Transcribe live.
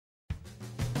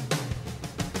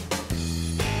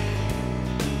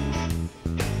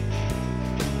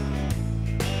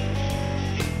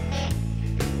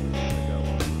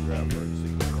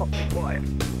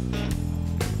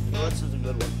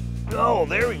Oh,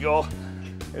 there we go.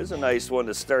 There's a nice one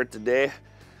to start the day.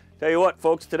 Tell you what,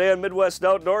 folks, today on Midwest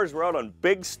Outdoors, we're out on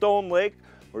Big Stone Lake.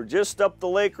 We're just up the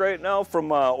lake right now from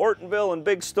Ortonville and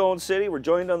Big Stone City. We're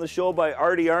joined on the show by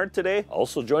Artie Arndt today.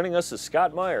 Also joining us is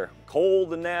Scott Meyer.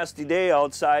 Cold and nasty day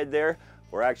outside there.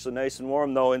 We're actually nice and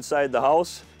warm though inside the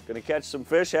house. Gonna catch some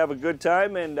fish, have a good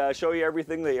time, and show you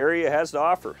everything the area has to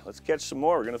offer. Let's catch some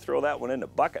more. We're gonna throw that one in the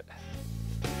bucket.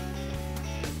 There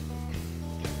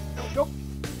we go.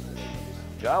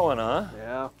 Got one, huh?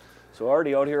 Yeah. So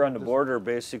Artie, out here on the border,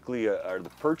 basically, are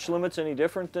the perch limits any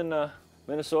different than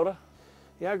Minnesota?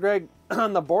 Yeah, Greg,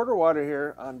 on the border water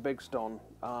here on Big Stone,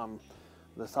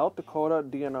 the South Dakota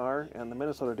DNR and the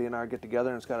Minnesota DNR get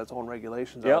together and it's got its own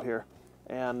regulations out here.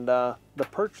 And the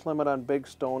perch limit on Big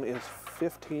Stone is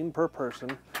 15 per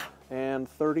person and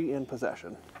 30 in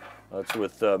possession. That's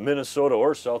with Minnesota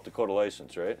or South Dakota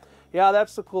license, right? Yeah,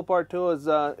 that's the cool part too, is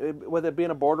with it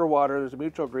being a border water, there's a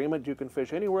mutual agreement. You can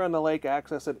fish anywhere on the lake,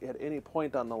 access it at any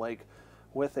point on the lake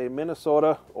with a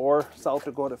Minnesota or South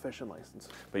Dakota fishing license.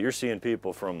 But you're seeing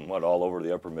people from, what, all over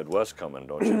the upper Midwest coming,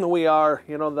 don't you? We are,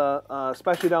 you know,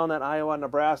 especially down that Iowa,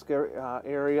 Nebraska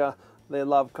area, they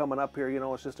love coming up here. You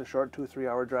know, it's just a short 2-3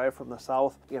 hour drive from the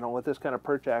south. You know, with this kind of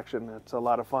perch action, it's a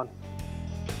lot of fun.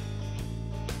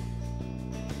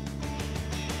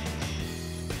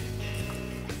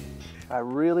 I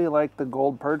really like the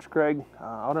gold perch, Greg.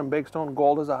 Out in Big Stone,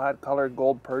 gold is a hot colored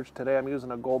gold perch. Today I'm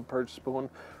using a gold perch spoon.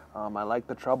 I like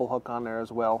the treble hook on there as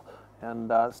well.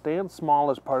 And staying small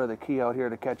is part of the key out here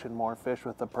to catching more fish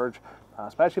with the perch.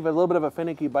 Especially if it's a little bit of a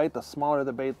finicky bite, the smaller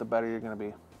the bait, the better you're going to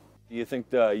be. Do you think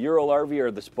the Euro larvae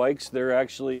or the spikes, they're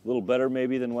actually a little better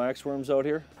maybe than waxworms out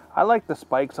here? I like the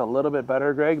spikes a little bit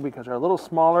better, Greg, because they're a little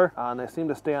smaller and they seem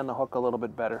to stay on the hook a little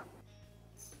bit better.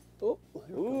 Oh,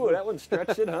 ooh, that one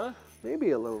stretched it, huh?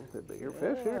 Maybe a little bit bigger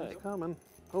fish here. It's coming.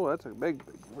 Oh, that's a big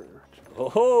perch.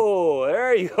 Oh,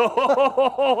 there you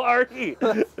go, Artie.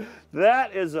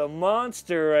 That is a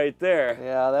monster right there.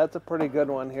 Yeah, that's a pretty good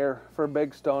one here for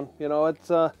Big Stone. You know,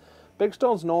 it's Big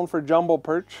Stone's known for jumbo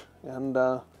perch, and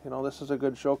you know, this is a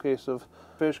good showcase of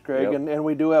fish, Greg. Yep. And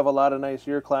we do have a lot of nice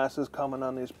year classes coming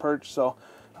on these perch, so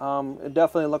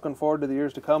definitely looking forward to the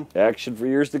years to come. Action for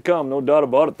years to come, no doubt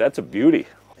about it. That's a beauty.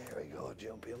 There we go,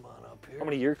 jump him on up here. How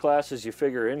many year classes you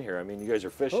figure in here? I mean, you guys are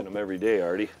fishing them every day,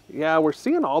 Artie. Yeah, we're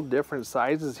seeing all different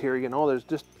sizes here. You know, there's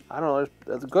just, I don't know,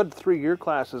 there's a good 3 year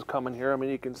classes coming here. I mean,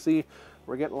 you can see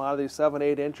we're getting a lot of these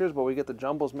 7-8 inches, but we get the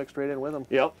jumbos mixed right in with them.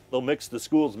 Yep, they'll mix, the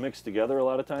schools mix together a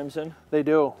lot of times then? They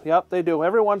do, yep, they do.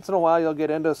 Every once in a while you'll get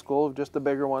into a school of just the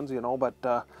bigger ones, you know, but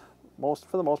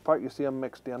for the most part you see them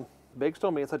mixed in. Big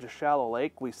Stone being such a shallow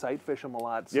lake, we sight fish them a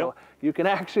lot. So you can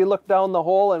actually look down the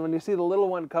hole, and when you see the little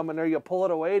one coming there, you pull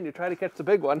it away and you try to catch the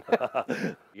big one.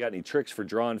 You got any tricks for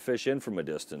drawing fish in from a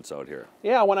distance out here?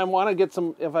 Yeah, when I want to get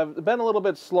some, if I've been a little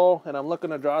bit slow and I'm looking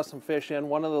to draw some fish in,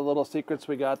 one of the little secrets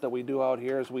we got that we do out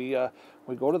here is we go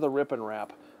to the rip and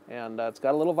wrap. And it's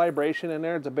got a little vibration in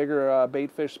there. It's a bigger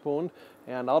bait fish spoon.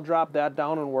 And I'll drop that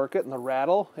down and work it, and the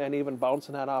rattle and even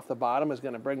bouncing that off the bottom is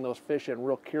going to bring those fish in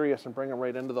real curious and bring them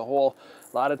right into the hole.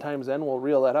 A lot of times then we'll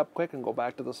reel that up quick and go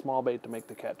back to the small bait to make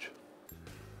the catch.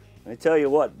 I tell you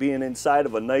what, being inside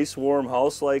of a nice warm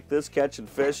house like this, catching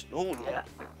fish, oh yeah,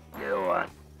 you know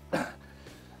what?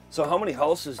 So how many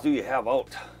houses do you have out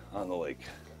on the lake?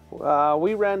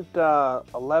 We rent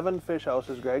 11 fish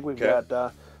houses, Greg. We've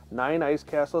got 9 ice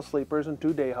castle sleepers and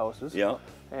 2 day houses. Yeah.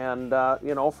 And,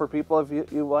 you know, for people, if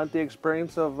you want the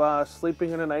experience of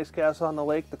sleeping in an ice castle on the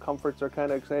lake, the comforts are kind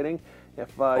of exciting.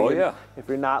 If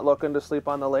you're not looking to sleep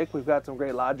on the lake, we've got some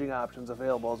great lodging options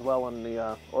available as well in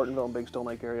the Ortonville and Big Stone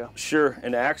Lake area. Sure,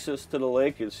 and access to the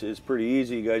lake is pretty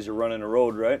easy. You guys are running a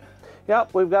road, right?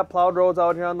 Yep, we've got plowed roads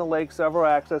out here on the lake, several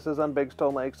accesses on Big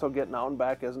Stone Lake, so getting out and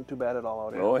back isn't too bad at all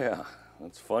out here. Oh yeah,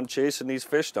 it's fun chasing these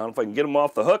fish down. If I can get them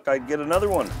off the hook, I can get another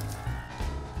one.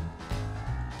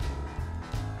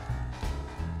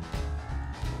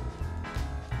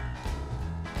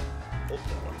 Oh,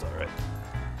 that one's all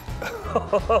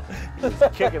right. He's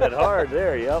kicking it hard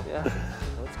there, yep. Yeah.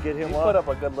 Let's get him He off. put up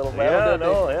a good little battle,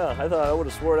 didn't he? Yeah. I thought I would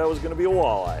have swore that was going to be a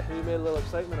walleye. You made a little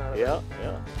excitement out of it.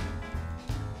 Yeah.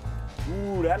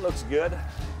 Ooh, that looks good.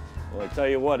 Well, I tell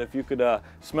you what, if you could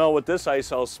smell what this ice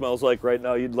house smells like right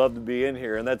now, you'd love to be in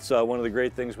here. And that's one of the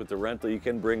great things with the rental. You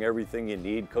can bring everything you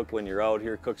need, cook when you're out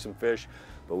here, cook some fish.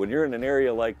 But when you're in an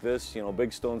area like this, you know,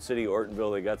 Big Stone City,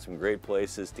 Ortonville, they got some great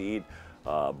places to eat.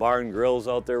 bar and grills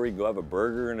out there where you can go have a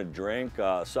burger and a drink,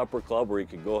 supper club where you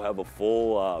can go have a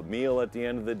full meal at the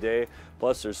end of the day.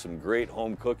 Plus there's some great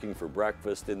home cooking for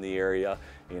breakfast in the area.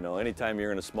 You know, anytime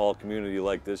you're in a small community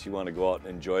like this, you want to go out and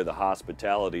enjoy the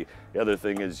hospitality. The other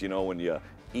thing is, you know, when you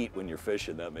eat when you're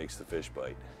fishing, that makes the fish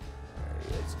bite. There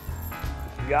he is.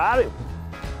 Got him.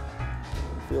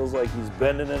 Feels like he's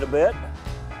bending it a bit.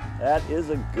 That is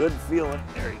a good feeling.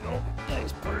 There you go.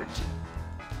 Nice perch.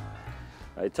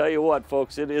 I tell you what,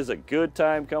 folks, it is a good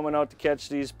time coming out to catch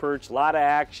these perch. A lot of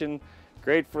action.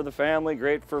 Great for the family,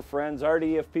 great for friends.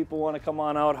 Artie, if people want to come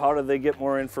on out, how do they get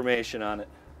more information on it?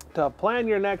 To plan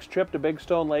your next trip to Big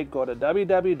Stone Lake, go to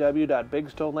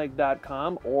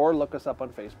www.bigstonelake.com or look us up on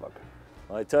Facebook.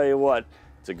 Well, I tell you what,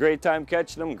 it's a great time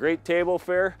catching them. Great table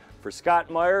fare. For Scott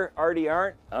Meyer, Artie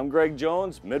Arndt, I'm Greg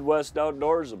Jones. Midwest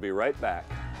Outdoors will be right back.